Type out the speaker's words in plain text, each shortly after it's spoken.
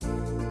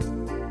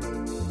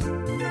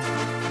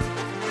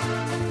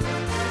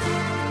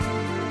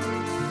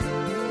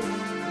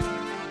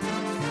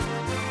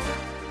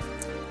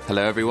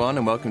Hello everyone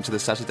and welcome to the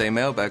Saturday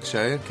Mailbag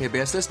Show,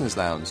 KBS Listeners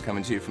Lounge,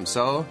 coming to you from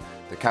Seoul,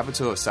 the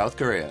capital of South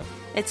Korea.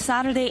 It's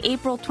Saturday,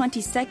 April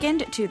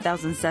 22nd,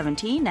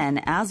 2017,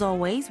 and as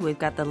always, we've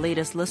got the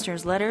latest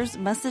listeners' letters,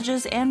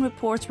 messages, and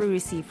reports we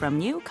receive from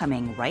you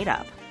coming right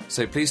up.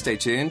 So please stay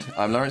tuned.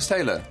 I'm Lawrence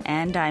Taylor.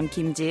 And I'm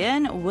Kim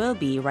Ji-in. We'll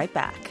be right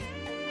back.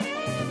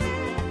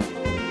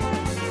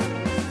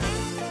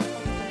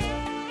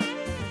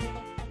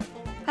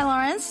 Hi,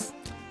 Lawrence.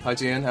 Hi,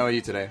 Jian. How are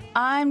you today?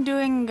 I'm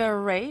doing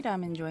great.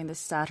 I'm enjoying this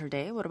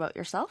Saturday. What about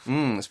yourself?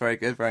 It's very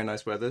good. Very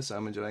nice weather, so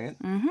I'm enjoying it.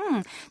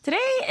 Today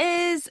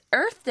is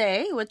Earth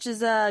Day, which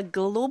is a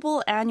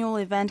global annual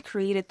event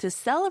created to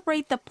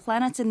celebrate the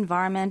planet's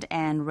environment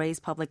and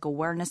raise public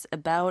awareness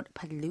about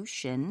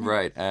pollution.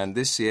 Right, and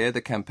this year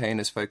the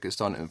campaign is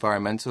focused on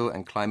environmental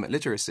and climate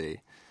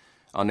literacy.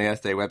 On the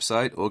Earth Day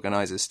website,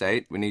 organizers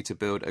state we need to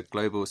build a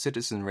global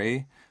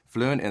citizenry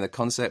fluent in the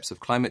concepts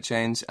of climate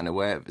change and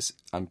aware of this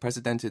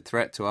unprecedented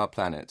threat to our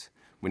planet.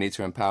 We need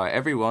to empower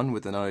everyone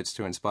with the knowledge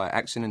to inspire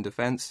action in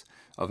defense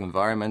of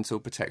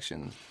environmental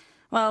protection.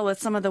 Well, with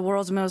some of the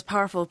world's most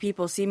powerful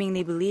people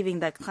seemingly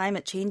believing that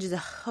climate change is a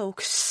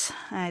hoax,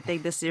 I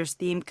think this year's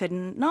theme could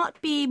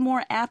not be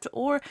more apt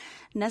or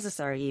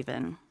necessary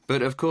even.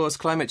 But of course,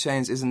 climate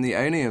change isn't the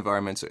only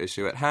environmental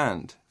issue at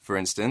hand. For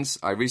instance,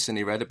 I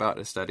recently read about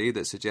a study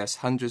that suggests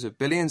hundreds of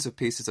billions of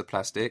pieces of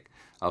plastic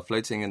are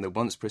floating in the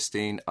once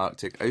pristine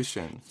Arctic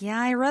Ocean.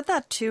 Yeah, I read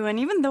that too. And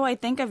even though I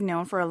think I've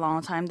known for a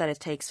long time that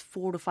it takes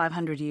 400 to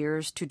 500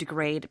 years to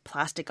degrade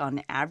plastic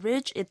on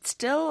average, it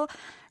still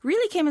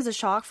really came as a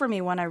shock for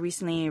me when I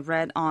recently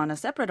read on a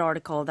separate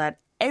article that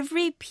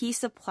every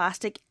piece of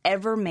plastic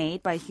ever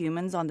made by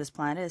humans on this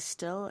planet is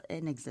still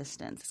in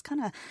existence. It's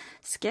kind of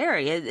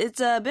scary. It's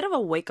a bit of a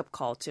wake-up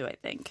call, too, I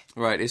think.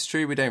 Right, it's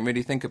true we don't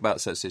really think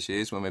about such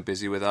issues when we're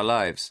busy with our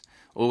lives.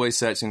 Always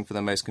searching for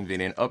the most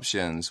convenient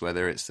options,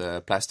 whether it's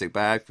a plastic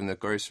bag from the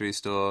grocery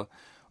store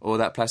or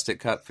that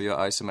plastic cup for your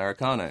ice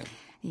Americano.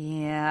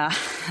 Yeah,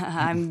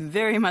 I'm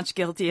very much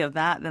guilty of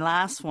that, the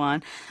last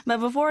one.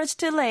 But before it's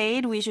too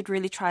late, we should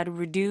really try to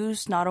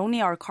reduce not only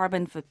our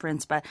carbon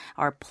footprints, but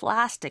our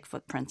plastic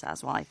footprints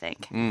as well, I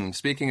think.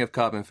 Speaking of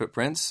carbon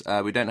footprints,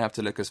 we don't have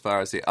to look as far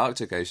as the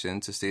Arctic Ocean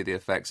to see the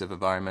effects of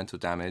environmental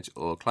damage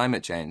or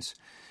climate change.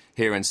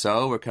 Here in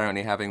Seoul, we're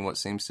currently having what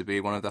seems to be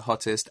one of the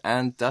hottest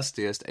and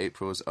dustiest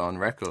Aprils on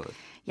record.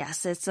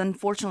 Yes, it's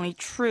unfortunately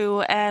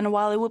true. And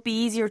while it would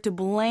be easier to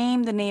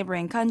blame the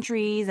neighboring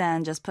countries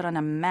and just put on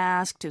a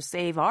mask to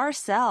save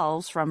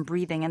ourselves from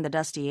breathing in the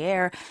dusty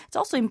air, it's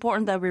also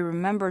important that we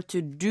remember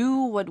to do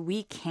what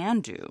we can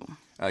do.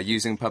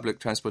 Using public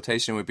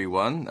transportation would be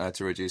one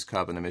to reduce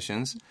carbon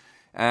emissions.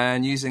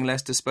 And using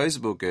less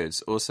disposable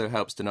goods also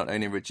helps to not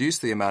only reduce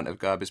the amount of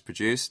garbage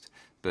produced,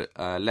 but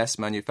less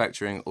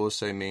manufacturing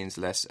also means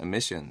less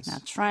emissions.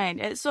 That's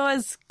right. So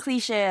as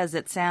cliche as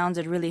it sounds,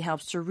 it really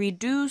helps to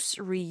reduce,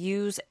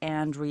 reuse,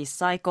 and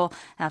recycle.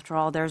 After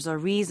all, there's a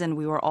reason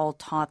we were all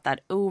taught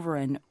that over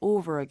and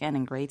over again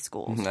in grade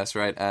schools. That's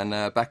right. And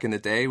back in the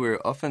day, we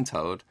were often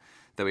told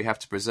that we have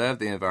to preserve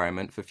the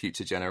environment for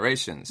future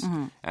generations.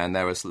 And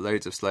there was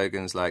loads of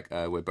slogans like,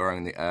 we're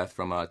borrowing the earth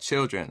from our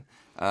children.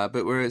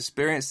 But we're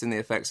experiencing the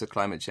effects of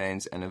climate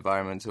change and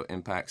environmental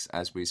impacts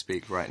as we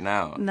speak right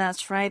now.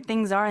 That's right.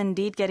 Things are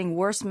indeed getting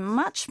worse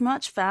much,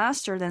 much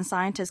faster than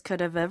scientists could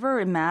have ever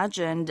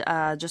imagined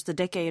just a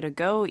decade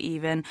ago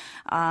even.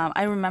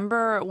 I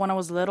remember when I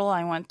was little,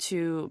 I went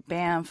to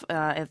Banff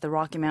at the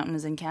Rocky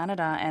Mountains in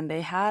Canada, and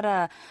they had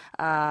a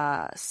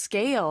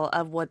scale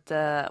of what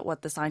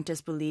the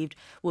scientists believed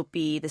would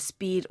be the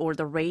speed or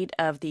the rate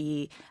of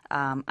the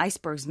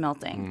icebergs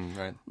melting.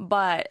 Right.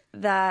 But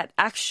that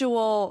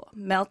actual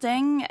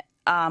melting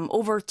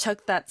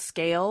overtook that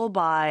scale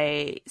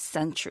by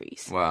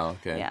centuries. Wow,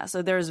 okay. Yeah,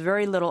 so there's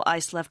very little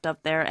ice left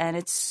up there, and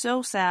it's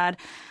so sad.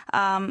 We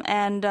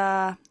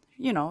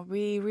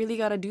really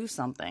got to do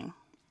something.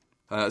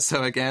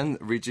 So again,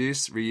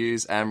 reduce,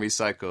 reuse, and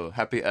recycle.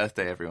 Happy Earth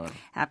Day, everyone.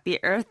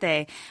 Happy Earth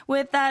Day.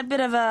 With that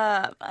bit of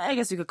I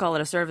guess you could call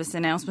it a service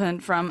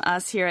announcement from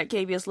us here at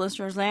KBS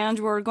Listeners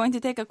Lounge, we're going to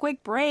take a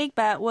quick break,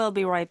 but we'll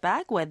be right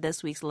back with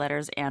this week's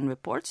letters and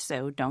reports,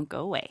 so don't go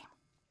away.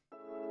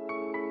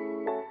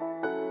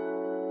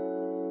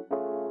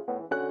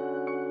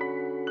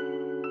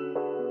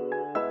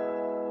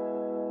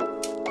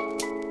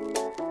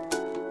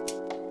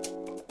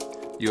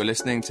 You're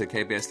listening to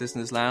KBS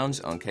Listeners Lounge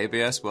on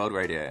KBS World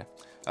Radio.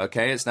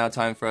 Okay, it's now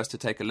time for us to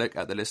take a look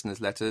at the listeners'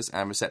 letters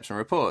and reception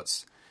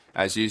reports.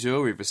 As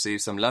usual, we've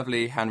received some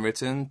lovely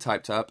handwritten,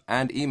 typed up,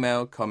 and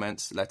email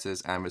comments,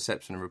 letters, and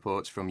reception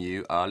reports from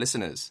you, our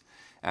listeners.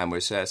 And we'll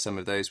share some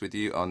of those with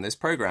you on this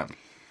program.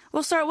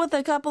 We'll start with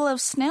a couple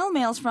of snail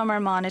mails from our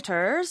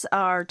monitors.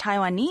 Our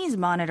Taiwanese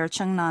monitor,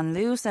 Chung-Nan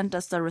Liu, sent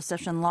us the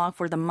reception log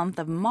for the month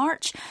of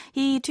March.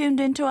 He tuned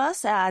into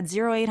us at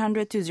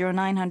 0800 to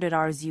 0900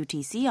 hours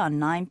UTC on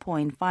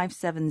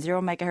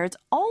 9.570 megahertz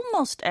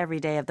almost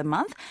every day of the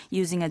month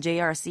using a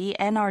JRC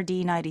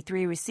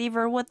NRD93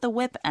 receiver with the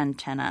whip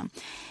antenna.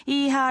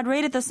 He had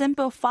rated the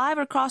SINPO 5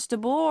 across the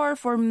board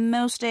for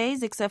most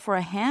days except for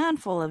a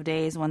handful of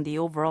days when the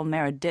overall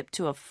merit dipped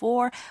to a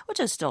 4, which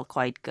is still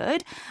quite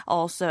good.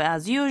 Also,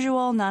 as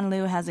usual,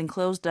 Nanlu has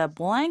enclosed a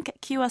blank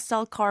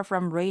QSL card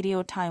from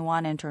Radio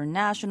Taiwan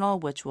International,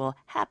 which we'll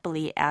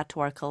happily add to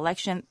our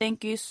collection.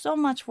 Thank you so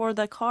much for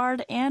the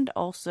card and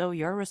also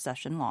your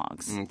reception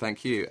logs.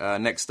 Thank you.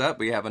 Next up,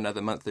 we have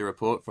another monthly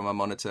report from our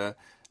monitor,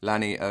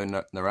 Lani O.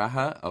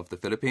 Naraha of the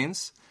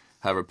Philippines.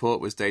 Her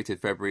report was dated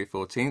February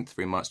 14th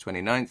through March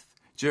 29th,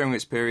 during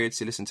which period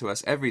she listened to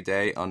us every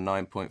day on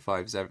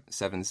 9.570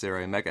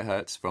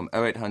 megahertz from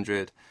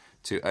 0800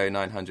 to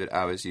 0900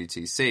 hours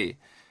UTC.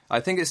 I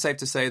think it's safe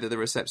to say that the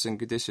reception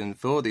condition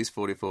for these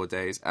 44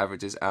 days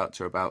averages out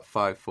to about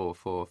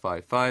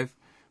 54455,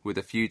 with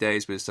a few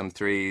days with some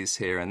 3s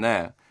here and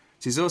there.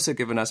 She's also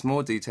given us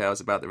more details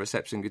about the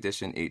reception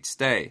condition each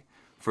day.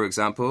 For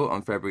example,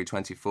 on February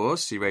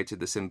 24th, she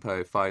rated the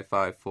SINPO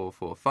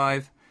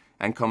 55445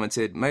 and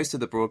commented most of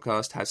the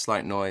broadcast had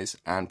slight noise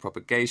and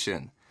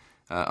propagation.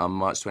 On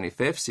March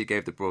 25th, she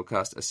gave the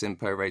broadcast a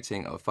SINPO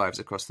rating of 5s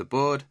across the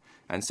board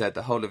and said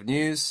the whole of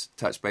News,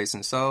 Touch Base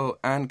and Seoul,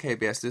 and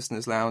KBS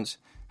Listeners Lounge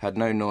had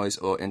no noise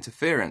or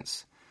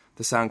interference.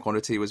 The sound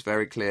quality was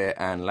very clear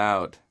and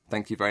loud.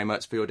 Thank you very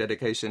much for your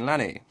dedication,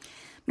 Lani.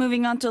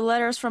 Moving on to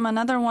letters from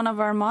another one of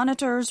our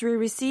monitors, we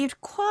received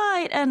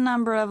quite a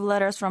number of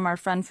letters from our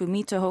friend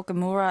Fumito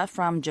Hokamura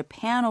from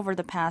Japan over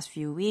the past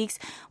few weeks,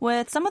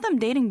 with some of them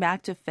dating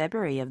back to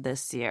February of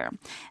this year.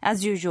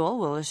 As usual,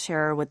 we'll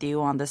share with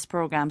you on this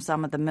program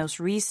some of the most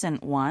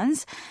recent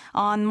ones.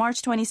 On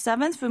March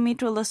 27th,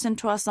 Fumito listened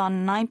to us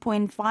on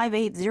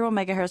 9.580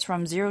 megahertz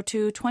from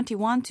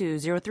 0221 to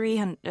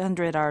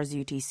 0300 hours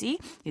UTC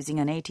using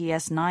an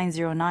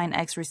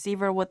ATS-909X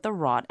receiver with the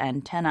rod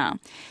antenna.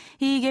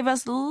 He gave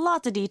us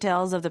lots of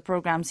details of the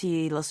programs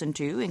he listened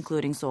to,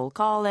 including Soul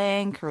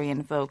Calling,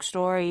 Korean Folk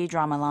Story,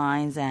 Drama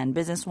Lines, and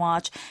Business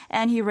Watch.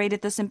 And he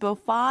rated the SINPO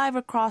 5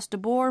 across the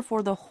board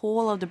for the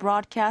whole of the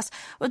broadcast,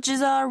 which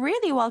is a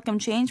really welcome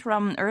change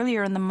from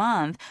earlier in the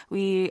month.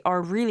 We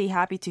are really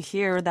happy to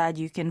hear that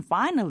you can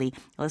finally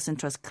listen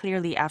to us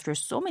clearly after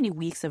so many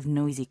weeks of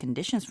noisy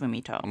conditions,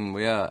 Fumito.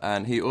 We are.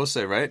 And he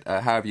also wrote,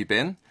 how have you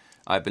been?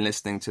 I've been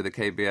listening to the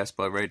KBS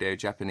by Radio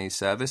Japanese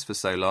service for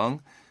so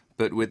long.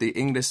 But with the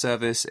English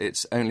service,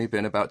 it's only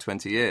been about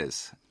 20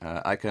 years.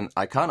 I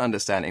can't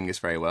understand English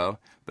very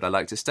well, but I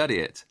like to study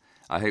it.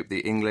 I hope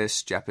the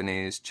English,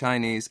 Japanese,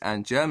 Chinese,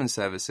 and German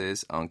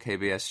services on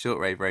KBS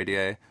shortwave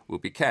radio will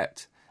be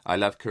kept. I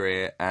love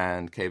Korea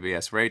and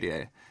KBS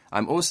radio.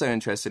 I'm also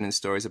interested in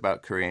stories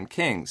about Korean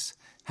kings.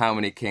 How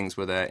many kings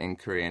were there in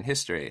Korean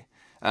history?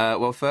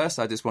 Well, first,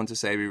 I just want to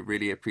say we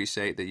really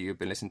appreciate that you've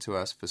been listening to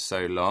us for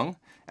so long,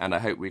 and I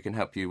hope we can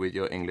help you with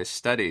your English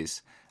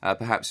studies.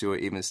 Perhaps you'll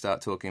even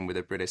start talking with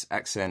a British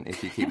accent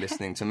if you keep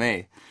listening to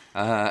me.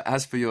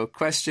 As for your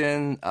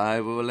question,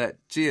 I will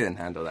let Jian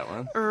handle that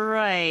one.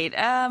 Right.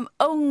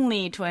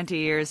 Only 20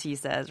 years, he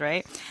says,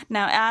 right?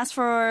 Now, as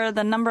for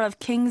the number of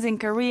kings in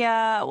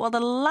Korea, well,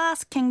 the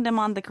last kingdom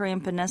on the Korean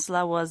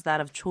peninsula was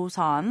that of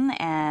Joseon,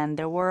 and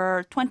there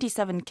were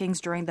 27 kings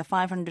during the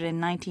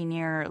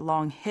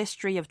 519-year-long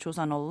history of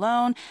Joseon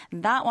alone.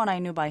 That one I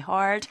knew by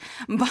heart.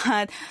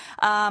 But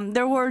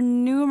there were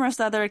numerous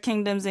other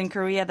kingdoms in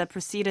Korea that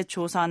preceded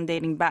Joseon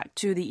dating back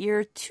to the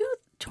year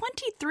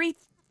 33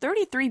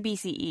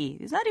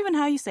 BCE. Is that even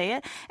how you say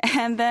it?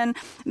 And then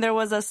there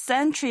was a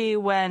century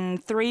when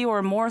 3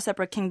 or more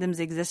separate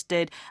kingdoms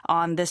existed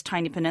on this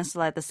tiny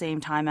peninsula at the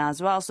same time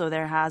as well. So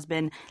there has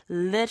been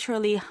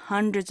literally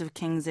hundreds of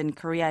kings in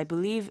Korea. I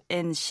believe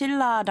in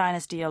Silla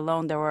dynasty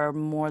alone, there were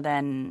more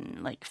than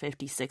like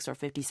 56 or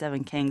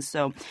 57 kings.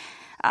 So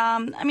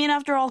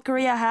after all,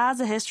 Korea has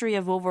a history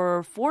of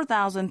over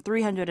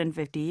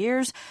 4,350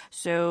 years.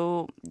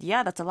 So,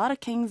 yeah, that's a lot of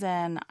kings,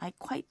 and I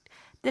quite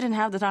didn't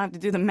have the time to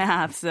do the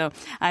math. So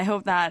I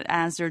hope that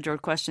answered your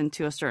question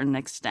to a certain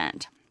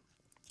extent.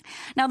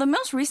 Now, the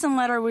most recent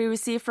letter we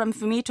received from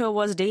Fumito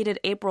was dated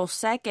April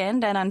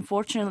 2nd, and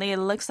unfortunately, it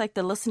looks like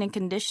the listening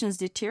conditions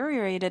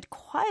deteriorated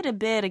quite a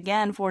bit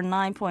again for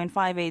 9.580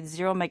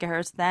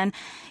 megahertz then.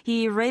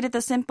 He rated the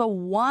SINPO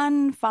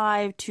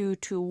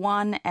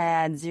 15221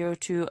 at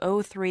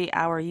 0203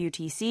 hour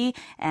UTC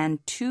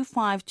and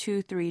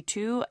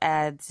 25232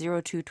 at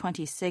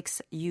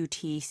 0226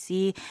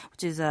 UTC,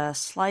 which is a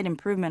slight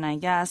improvement, I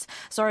guess.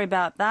 Sorry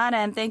about that,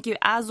 and thank you,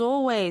 as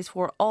always,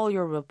 for all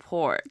your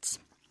reports.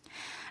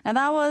 Now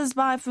that was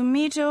by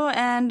Fumito,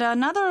 and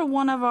another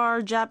one of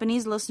our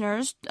Japanese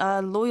listeners,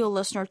 loyal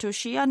listener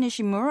Toshiya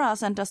Nishimura,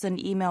 sent us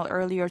an email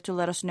earlier to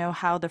let us know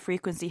how the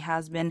frequency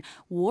has been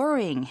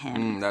worrying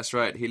him. That's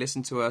right. He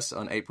listened to us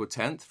on April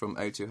 10th from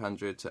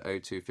 0200 to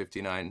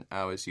 0259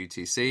 hours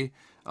UTC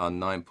on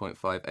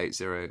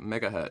 9.580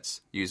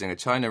 megahertz using a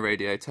China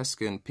Radio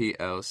Teskin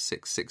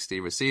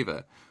PL660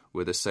 receiver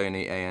with a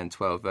Sony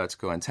AN12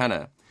 vertical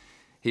antenna.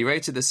 He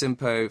rated the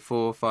SINPO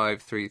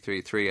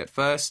 45333 at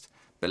first,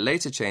 but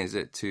later changed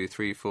it to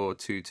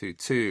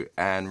 34222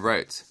 and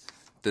wrote,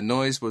 "The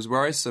noise was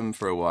worrisome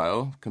for a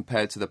while.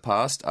 Compared to the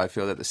past, I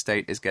feel that the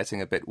state is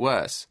getting a bit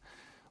worse.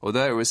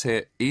 Although it was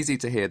easy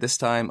to hear this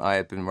time, I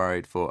had been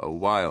worried for a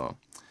while."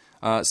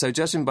 So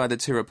judging by the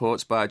two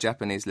reports by our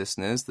Japanese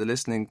listeners, the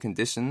listening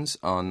conditions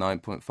on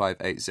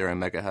 9.580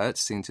 megahertz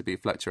seem to be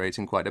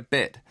fluctuating quite a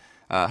bit.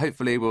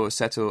 Hopefully we'll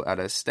settle at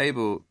a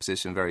stable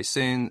position very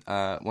soon.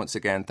 Once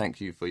again,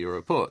 thank you for your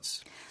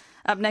reports.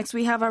 Up next,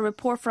 we have a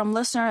report from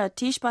listener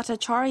Atish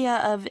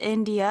Bhattacharya of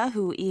India,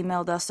 who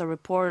emailed us a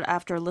report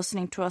after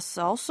listening to us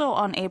also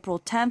on April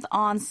 10th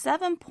on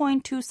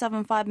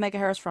 7.275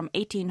 megahertz from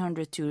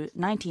 1800 to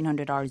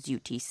 1900 hours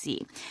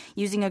UTC.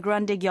 Using a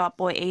Grundig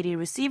Yachtboy 80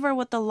 receiver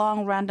with the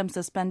long random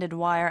suspended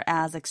wire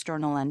as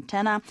external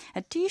antenna,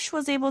 Atish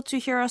was able to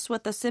hear us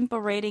with a SINPO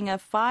rating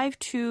of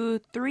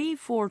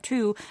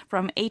 52342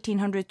 from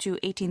 1800 to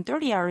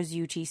 1830 hours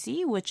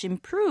UTC, which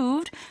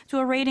improved to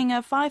a rating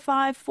of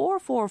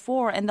 55444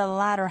 in the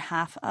latter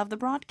half of the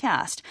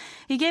broadcast.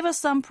 He gave us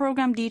some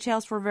program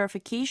details for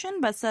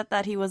verification, but said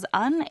that he was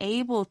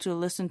unable to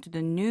listen to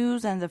the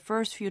news and the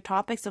first few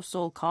topics of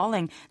Seoul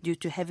Calling due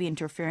to heavy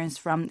interference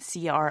from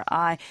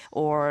CRI,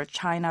 or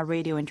China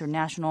Radio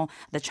International,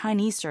 the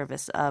Chinese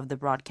service of the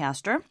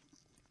broadcaster.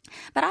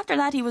 But after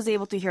that, he was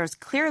able to hear us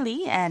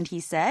clearly, and he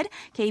said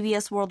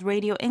KBS World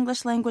Radio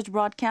English language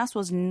broadcast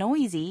was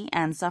noisy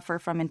and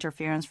suffered from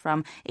interference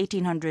from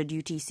 1800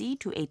 UTC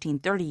to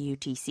 1830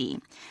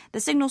 UTC. The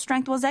signal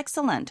strength was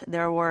excellent.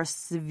 There were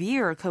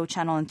severe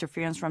co-channel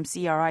interference from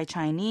CRI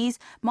Chinese,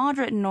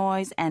 moderate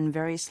noise, and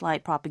very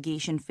slight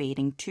propagation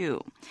fading too.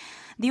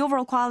 The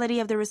overall quality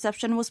of the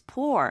reception was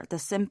poor. The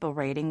SINPO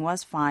rating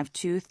was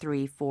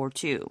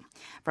 52342.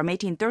 From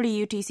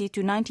 1830 UTC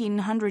to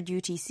 1900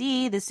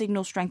 UTC, the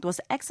signal strength was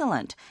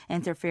excellent.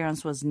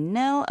 Interference was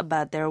nil,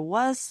 but there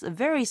was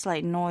very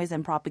slight noise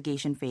and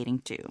propagation fading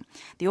too.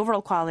 The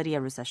overall quality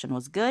of reception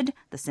was good.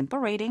 The SINPO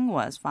rating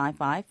was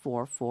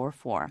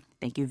 55444.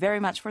 Thank you very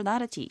much for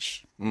that,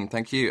 Atish.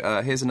 Thank you.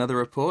 Here's another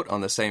report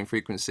on the same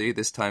frequency,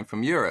 this time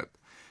from Europe.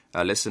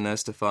 Our listener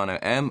Stefano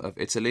M. of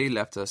Italy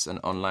left us an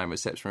online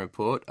reception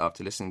report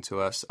after listening to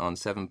us on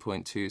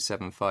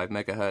 7.275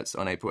 megahertz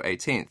on April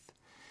 18th.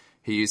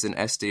 He used an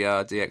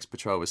SDR DX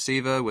Patrol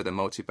receiver with a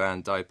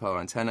multiband dipole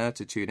antenna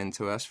to tune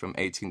into us from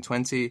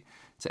 1820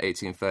 to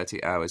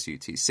 1830 hours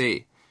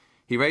UTC.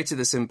 He rated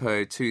the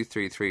SINPO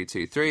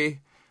 23323.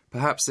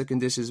 Perhaps the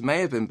conditions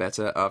may have been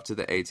better after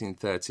the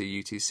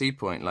 1830 UTC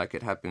point like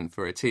it had been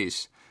for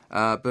Atish,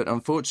 but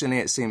unfortunately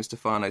it seems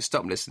Stefano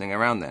stopped listening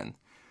around then.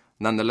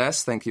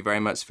 Nonetheless, thank you very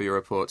much for your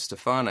report,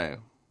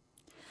 Stefano.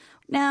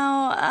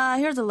 Now,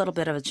 here's a little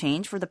bit of a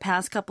change. For the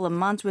past couple of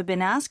months, we've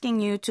been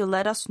asking you to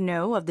let us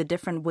know of the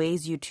different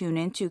ways you tune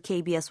into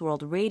KBS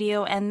World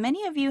Radio, and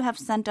many of you have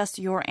sent us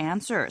your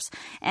answers.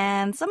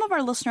 And some of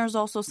our listeners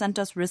also sent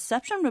us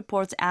reception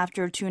reports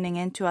after tuning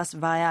into us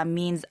via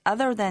means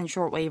other than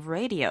shortwave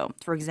radio.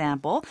 For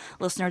example,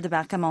 listener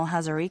Debakamal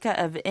Hazarika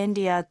of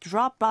India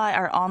dropped by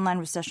our online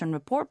reception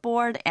report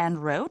board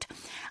and wrote,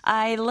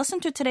 "I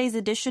listened to today's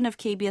edition of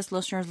KBS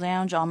Listeners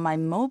Lounge on my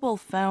mobile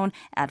phone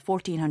at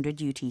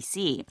 1400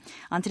 UTC.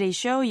 On today's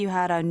show, you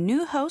had a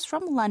new host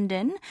from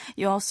London.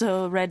 You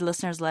also read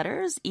listeners'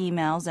 letters,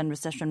 emails, and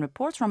reception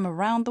reports from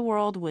around the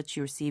world, which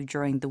you received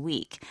during the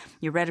week.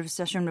 You read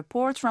reception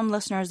reports from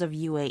listeners of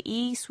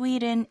UAE,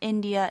 Sweden,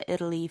 India,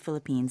 Italy,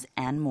 Philippines,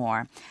 and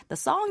more. The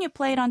song you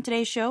played on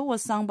today's show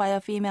was sung by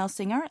a female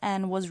singer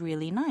and was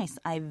really nice.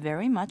 I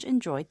very much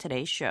enjoyed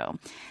today's show.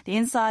 The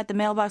Inside the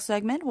Mailbox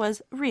segment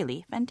was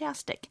really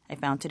fantastic. I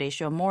found today's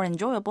show more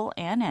enjoyable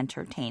and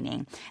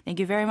entertaining." Thank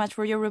you very much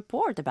for your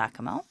report,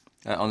 Debakamal.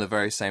 On the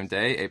very same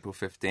day, April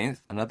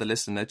 15th, another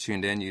listener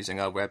tuned in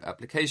using our web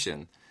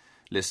application.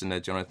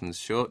 Listener Jonathan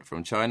Short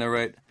from China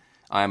wrote,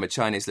 "I am a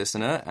Chinese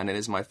listener, and it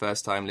is my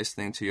first time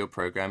listening to your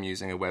program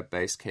using a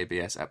web-based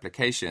KBS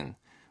application.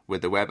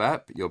 With the web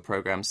app, your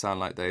programs sound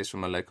like those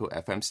from a local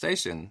FM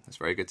station. That's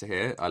very good to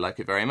hear. I like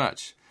it very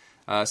much.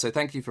 So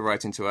thank you for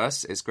writing to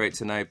us. It's great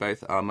to know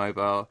both our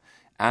mobile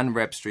and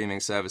web streaming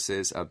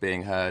services are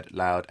being heard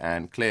loud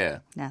and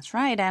clear." That's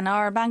right. And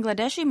our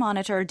Bangladeshi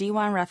monitor,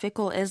 Diwan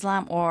Rafiqul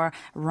Islam, or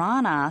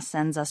Rana,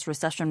 sends us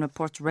recession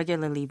reports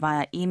regularly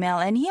via email,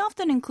 and he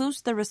often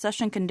includes the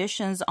recession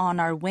conditions on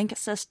our Wink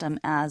system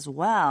as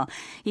well.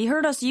 He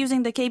heard us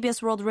using the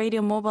KBS World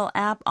Radio mobile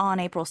app on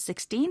April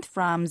 16th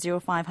from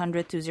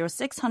 0500 to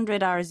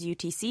 0600 hours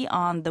UTC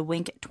on the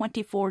Wink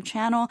 24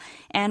 channel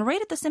and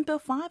rated the SINPO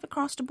 5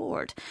 across the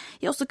board.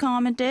 He also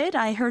commented,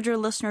 "I heard your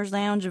listeners'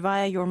 lounge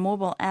via your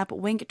mobile mobile app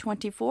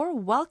Wink24.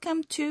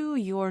 Welcome to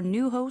your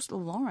new host,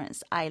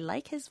 Lawrence. I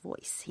like his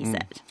voice, he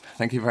said.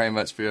 Thank you very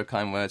much for your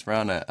kind words,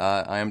 Rana.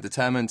 I am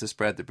determined to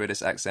spread the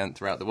British accent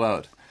throughout the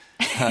world.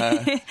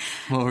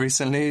 More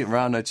recently,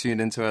 Rana tuned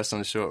into us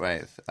on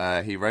shortwave.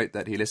 He wrote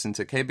that he listened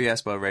to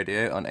KBS World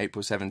Radio on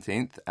April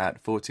 17th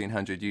at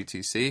 1400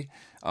 UTC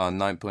on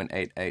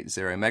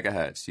 9.880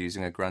 megahertz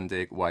using a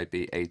Grundig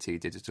YB80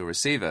 digital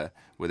receiver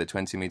with a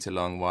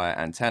 20-meter-long wire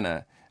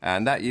antenna,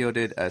 and that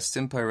yielded a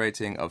SINPO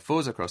rating of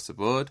 4s across the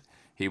board.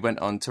 He went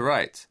on to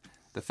write,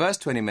 "The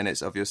first 20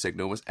 minutes of your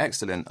signal was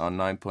excellent on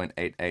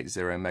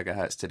 9.880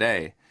 megahertz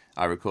today.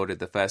 I recorded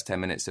the first 10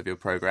 minutes of your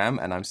program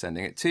and I'm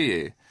sending it to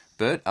you.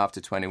 But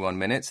after 21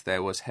 minutes,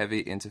 there was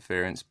heavy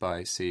interference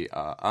by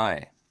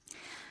CRI."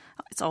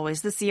 It's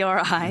always the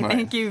CRI. Right.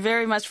 Thank you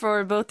very much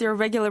for both your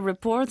regular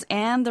reports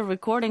and the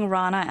recording,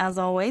 Rana, as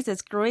always.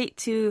 It's great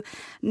to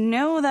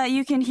know that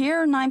you can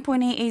hear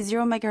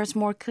 9.880 megahertz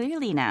more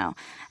clearly now.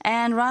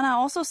 And Rana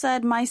also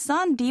said, my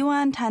son,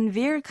 Diwan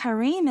Tanvir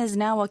Karim, is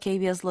now a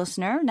KBS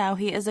listener. Now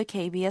he is a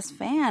KBS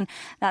fan.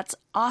 That's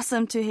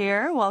awesome to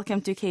hear.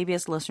 Welcome to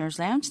KBS Listeners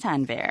Lounge,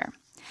 Tanvir.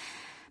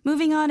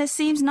 Moving on, it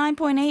seems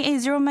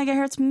 9.880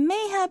 megahertz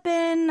may have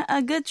been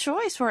a good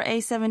choice for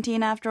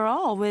A17 after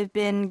all. We've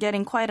been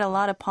getting quite a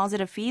lot of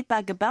positive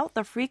feedback about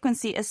the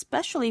frequency,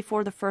 especially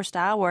for the first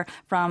hour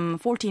from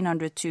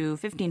 1400 to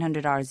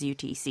 1500 hours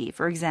UTC.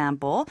 For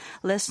example,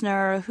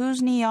 listener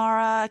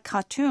Husniara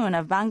Khatun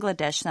of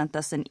Bangladesh sent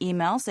us an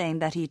email saying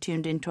that he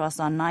tuned into us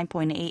on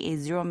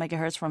 9.880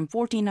 megahertz from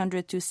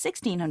 1400 to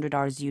 1600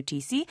 hours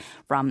UTC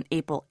from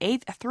April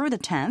 8th through the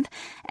 10th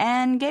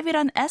and gave it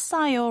an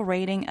SIO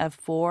rating of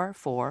 444.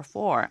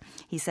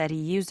 He said he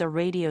used a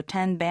Radio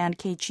 10 band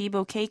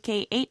Keichibo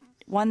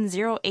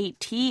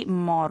KK8108T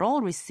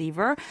model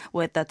receiver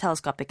with a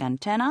telescopic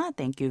antenna.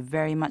 Thank you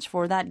very much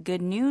for that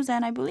good news.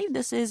 And I believe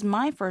this is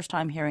my first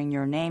time hearing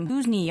your name,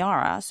 Husni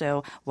Yara.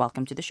 So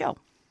welcome to the show.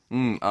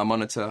 Our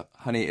monitor,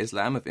 Honey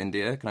Islam of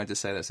India. Can I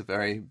just say that's a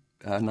very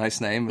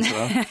nice name as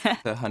well?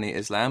 The Honey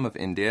Islam of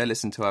India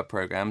listened to our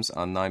programs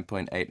on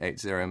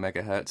 9.880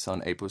 megahertz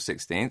on April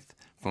 16th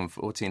from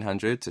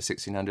 1400 to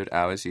 1600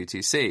 hours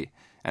UTC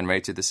and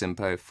rated the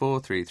SINPO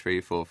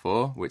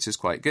 43344, which is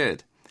quite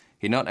good.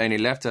 He not only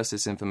left us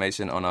this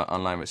information on our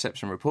online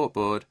reception report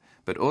board,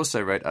 but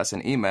also wrote us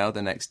an email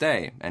the next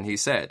day, and he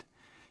said,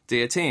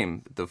 "Dear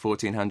team, the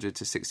 1400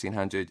 to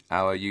 1600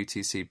 hour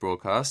UTC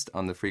broadcast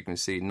on the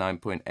frequency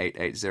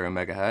 9.880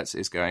 megahertz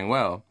is going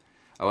well.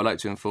 I would like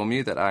to inform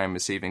you that I am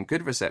receiving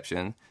good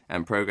reception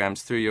and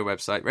programs through your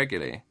website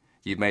regularly.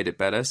 You've made it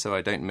better so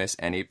I don't miss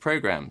any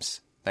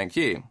programs. Thank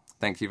you."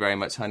 Thank you very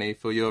much, Honey,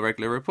 for your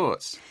regular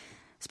reports.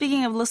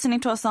 Speaking of listening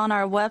to us on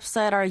our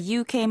website, our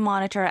UK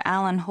monitor,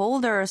 Alan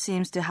Holder,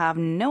 seems to have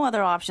no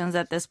other options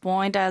at this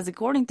point, as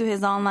according to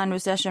his online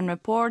reception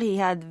report, he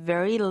had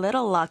very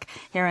little luck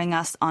hearing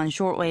us on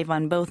shortwave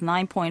on both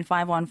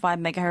 9.515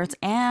 megahertz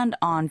and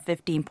on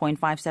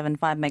 15.575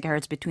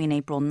 megahertz between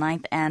April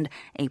 9th and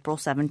April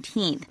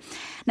 17th.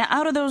 Now,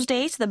 out of those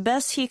dates, the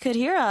best he could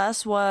hear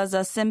us was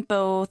a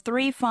SINPO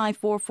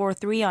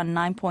 35443 on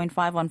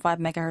 9.515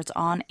 megahertz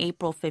on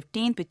April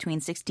 15th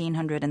between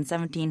 1600 and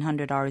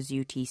 1700 hours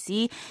UTC.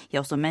 He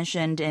also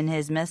mentioned in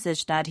his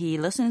message that he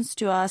listens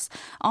to us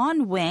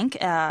on Wink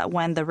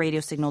when the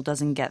radio signal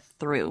doesn't get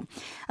through.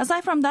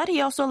 Aside from that,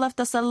 he also left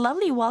us a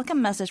lovely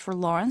welcome message for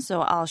Lawrence,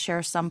 so I'll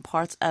share some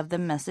parts of the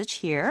message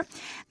here.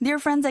 Dear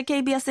friends at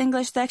KBS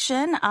English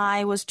section,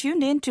 I was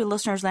tuned in to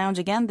Listeners Lounge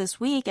again this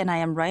week, and I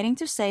am writing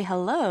to say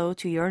hello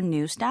to your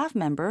new staff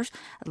members,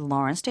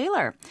 Lawrence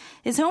Taylor.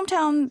 His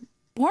hometown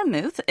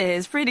Bournemouth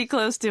is pretty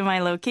close to my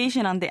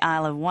location on the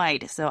Isle of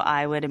Wight, so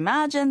I would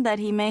imagine that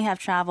he may have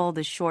traveled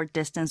a short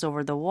distance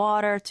over the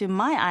water to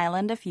my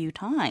island a few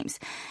times.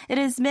 It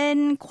has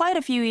been quite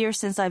a few years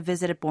since I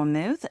visited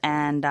Bournemouth,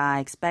 and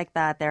I expect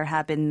that there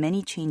have been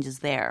many changes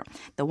there.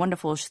 The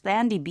wonderful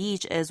sandy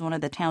beach is one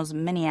of the town's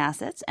many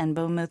assets, and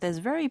Bournemouth is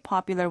very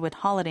popular with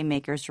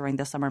holidaymakers during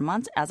the summer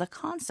months as a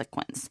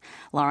consequence.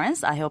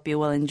 Lawrence, I hope you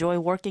will enjoy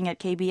working at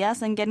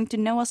KBS and getting to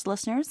know us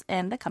listeners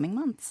in the coming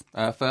months.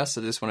 First,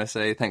 I just want to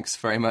say thanks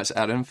very much,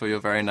 Adam, for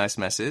your very nice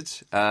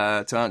message.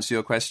 To answer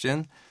your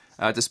question,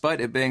 despite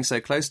it being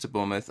so close to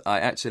Bournemouth, I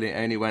actually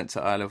only went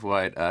to Isle of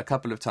Wight a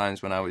couple of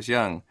times when I was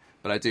young,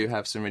 but I do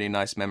have some really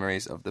nice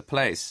memories of the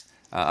place.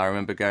 I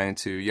remember going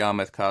to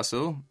Yarmouth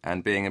Castle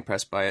and being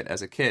impressed by it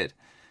as a kid.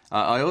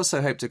 I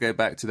also hope to go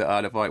back to the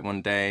Isle of Wight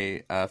one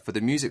day for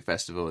the music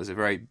festival. There's a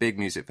very big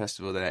music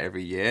festival there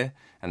every year,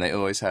 and they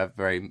always have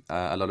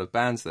a lot of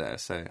bands there,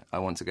 so I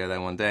want to go there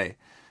one day.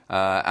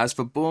 As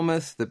for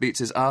Bournemouth, the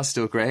beaches are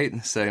still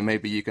great, so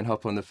maybe you can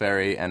hop on the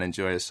ferry and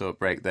enjoy a short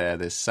break there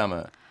this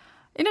summer.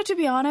 You know, to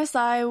be honest,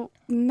 I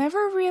never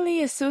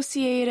really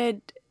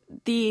associated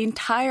the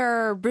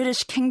entire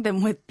British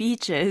kingdom with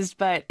beaches,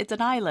 but it's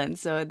an island,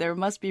 so there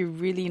must be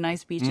really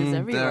nice beaches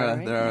everywhere.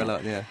 Right? There are a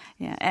lot, yeah.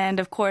 Yeah, and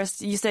of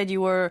course, you said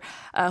you were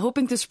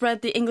hoping to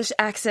spread the English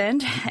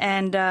accent,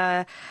 and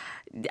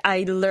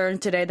I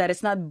learned today that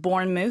it's not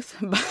Bournemouth,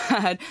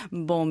 but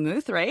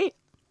Bournemouth, right?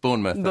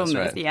 Bournemouth, that's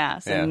Bournemouth, right. yeah.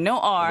 So no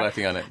R.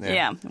 Working on it.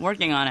 Yeah,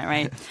 working on it,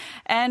 right?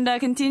 And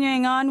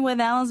continuing on with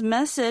Alan's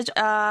message,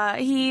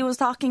 he was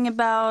talking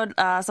about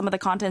some of the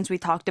contents we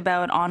talked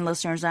about on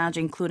Listeners Lounge,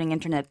 including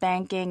internet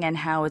banking and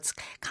how it's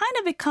kind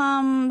of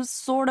become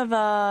sort of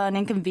an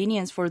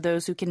inconvenience for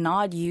those who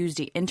cannot use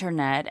the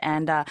internet.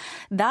 And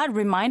that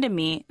reminded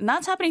me, and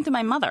that's happening to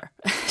my mother.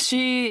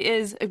 She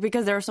is,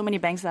 because there are so many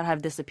banks that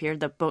have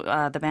disappeared,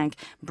 the bank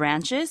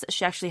branches,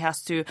 she actually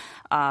has to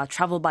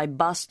travel by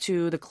bus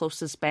to the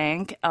closest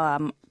bank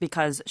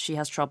because she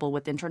has trouble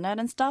with internet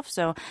and stuff.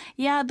 So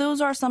yeah,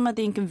 those are some of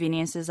the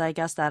inconveniences, I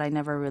guess, that I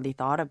never really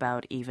thought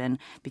about even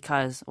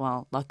because,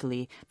 well,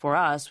 luckily for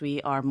us,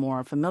 we are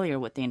more familiar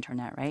with the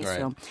internet, right?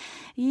 So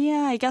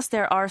yeah, I guess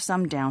there are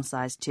some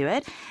downsides to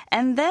it.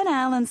 And then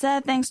Alan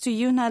said, thanks to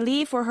Yoonha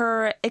Lee for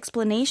her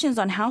explanations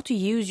on how to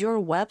use your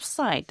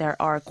website.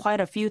 There are quite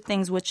a few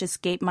things which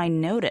escape my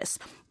notice.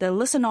 The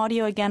Listen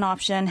Audio Again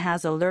option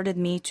has alerted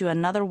me to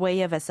another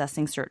way of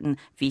assessing certain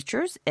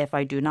features if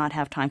I do not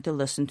have time to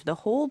listen to the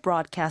whole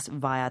broadcast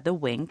via the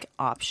Wink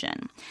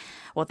option.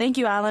 Well, thank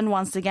you, Alan,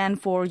 once again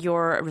for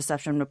your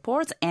reception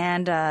reports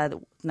and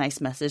nice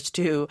message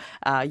to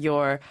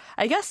your,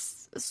 I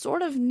guess,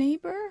 sort of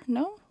neighbor,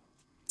 no?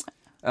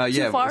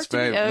 Yeah, far it's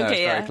very, to be?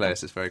 Okay, it's very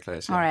close. It's very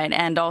close. Yeah. All right.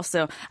 And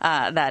also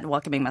that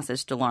welcoming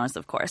message to Lawrence,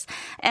 of course.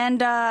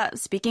 And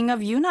speaking of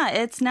Yoonha,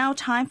 it's now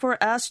time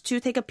for us to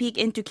take a peek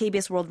into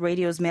KBS World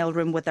Radio's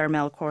mailroom with our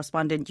mail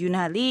correspondent,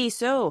 Yoonha Lee.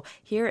 So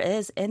here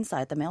is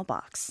Inside the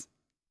Mailbox.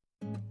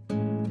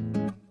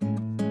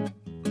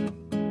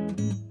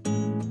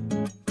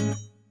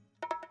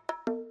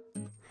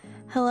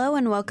 Hello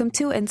and welcome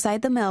to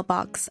Inside the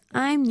Mailbox.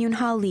 I'm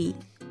Yoonha Lee.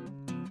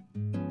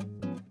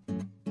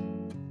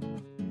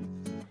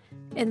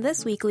 In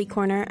this weekly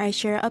corner, I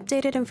share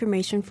updated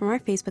information from our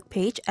Facebook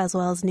page, as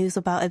well as news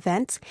about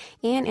events,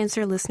 and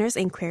answer listeners'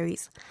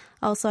 inquiries.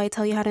 Also, I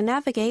tell you how to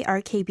navigate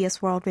our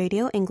KBS World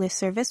Radio English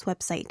Service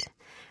website.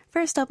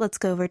 First up, let's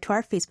go over to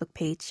our Facebook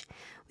page.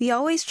 We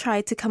always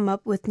try to come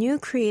up with new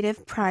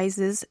creative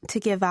prizes to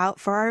give out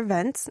for our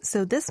events,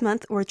 so this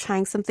month we're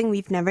trying something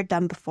we've never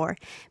done before,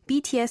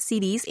 BTS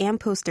CDs and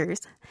posters.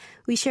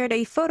 We shared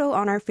a photo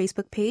on our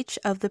Facebook page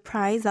of the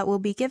prize that will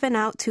be given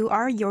out to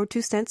our Your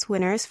 2 Cents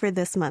winners for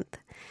this month.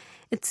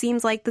 It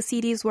seems like the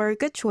CDs were a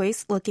good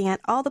choice looking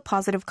at all the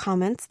positive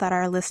comments that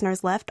our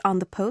listeners left on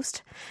the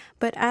post.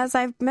 But as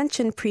I've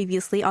mentioned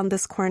previously on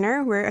this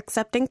corner, we're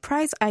accepting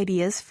prize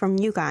ideas from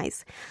you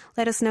guys.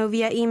 Let us know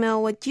via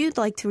email what you'd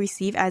like to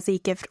receive as a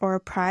gift or a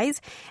prize,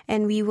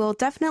 and we will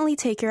definitely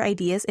take your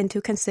ideas into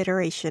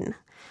consideration.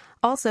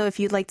 Also, if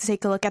you'd like to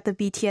take a look at the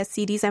BTS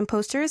CDs and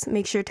posters,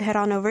 make sure to head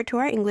on over to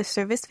our English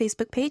Service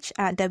Facebook page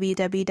at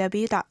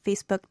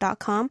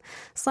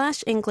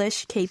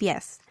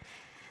www.facebook.com/EnglishKBS.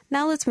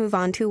 Now let's move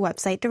on to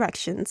website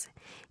directions.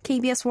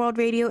 KBS World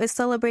Radio is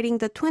celebrating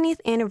the 20th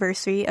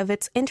anniversary of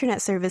its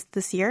internet service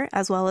this year,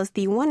 as well as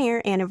the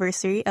 1-year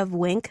anniversary of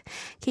Wink,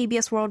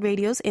 KBS World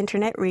Radio's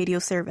internet radio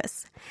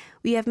service.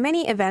 We have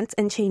many events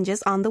and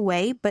changes on the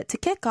way, but to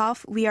kick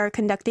off, we are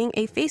conducting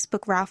a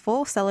Facebook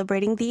raffle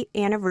celebrating the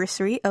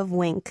anniversary of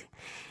Wink.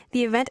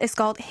 The event is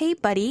called Hey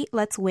Buddy,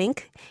 Let's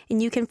Wink,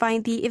 and you can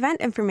find the event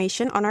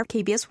information on our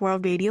KBS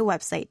World Radio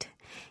website.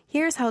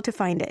 Here's how to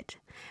find it.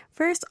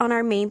 First, on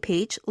our main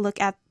page,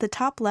 look at the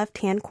top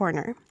left-hand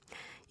corner.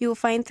 You will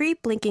find 3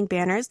 blinking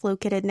banners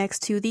located next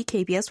to the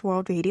KBS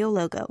World Radio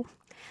logo.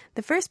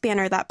 The first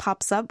banner that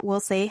pops up will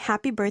say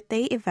Happy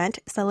Birthday Event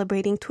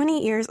celebrating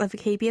 20 years of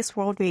KBS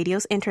World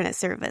Radio's internet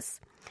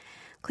service.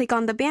 Click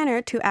on the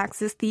banner to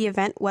access the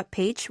event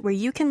webpage where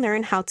you can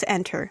learn how to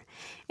enter.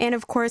 And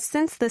of course,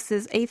 since this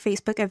is a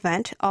Facebook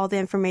event, all the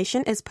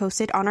information is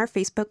posted on our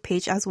Facebook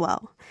page as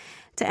well.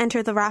 To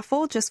enter the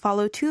raffle, just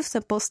follow 2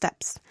 simple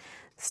steps.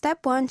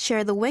 Step 1,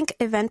 share the Wink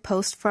event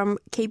post from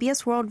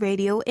KBS World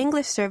Radio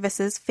English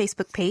Service's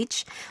Facebook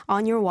page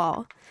on your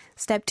wall.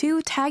 Step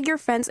 2, tag your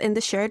friends in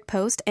the shared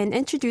post and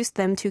introduce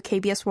them to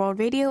KBS World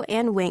Radio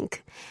and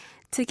Wink.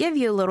 To give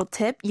you a little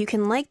tip, you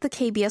can like the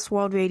KBS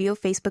World Radio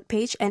Facebook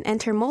page and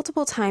enter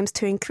multiple times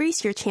to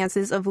increase your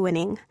chances of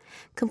winning.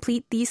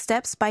 Complete these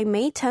steps by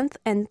May 10th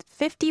and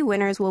 50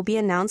 winners will be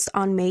announced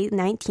on May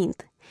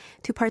 19th.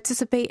 To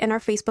participate in our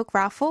Facebook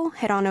raffle,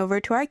 head on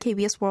over to our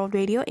KBS World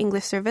Radio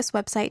English Service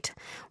website,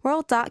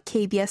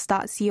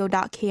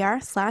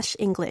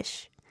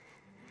 world.kbs.co.kr/English.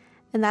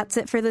 And that's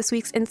it for this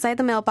week's Inside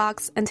the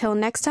Mailbox. Until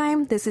next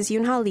time, this is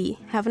Yoonha Lee.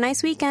 Have a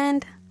nice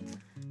weekend!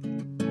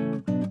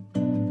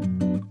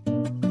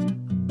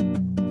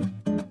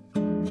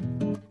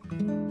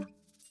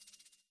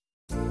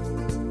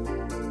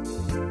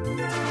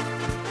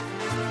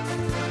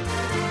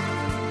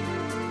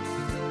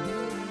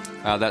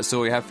 That's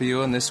all we have for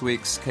you on this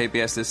week's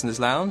KBS Listeners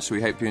Lounge.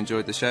 We hope you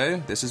enjoyed the show.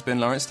 This has been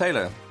Lawrence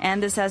Taylor.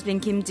 And this has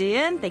been Kim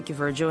Ji-in. Thank you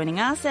for joining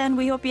us, and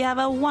we hope you have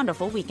a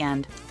wonderful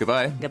weekend.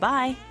 Goodbye.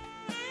 Goodbye.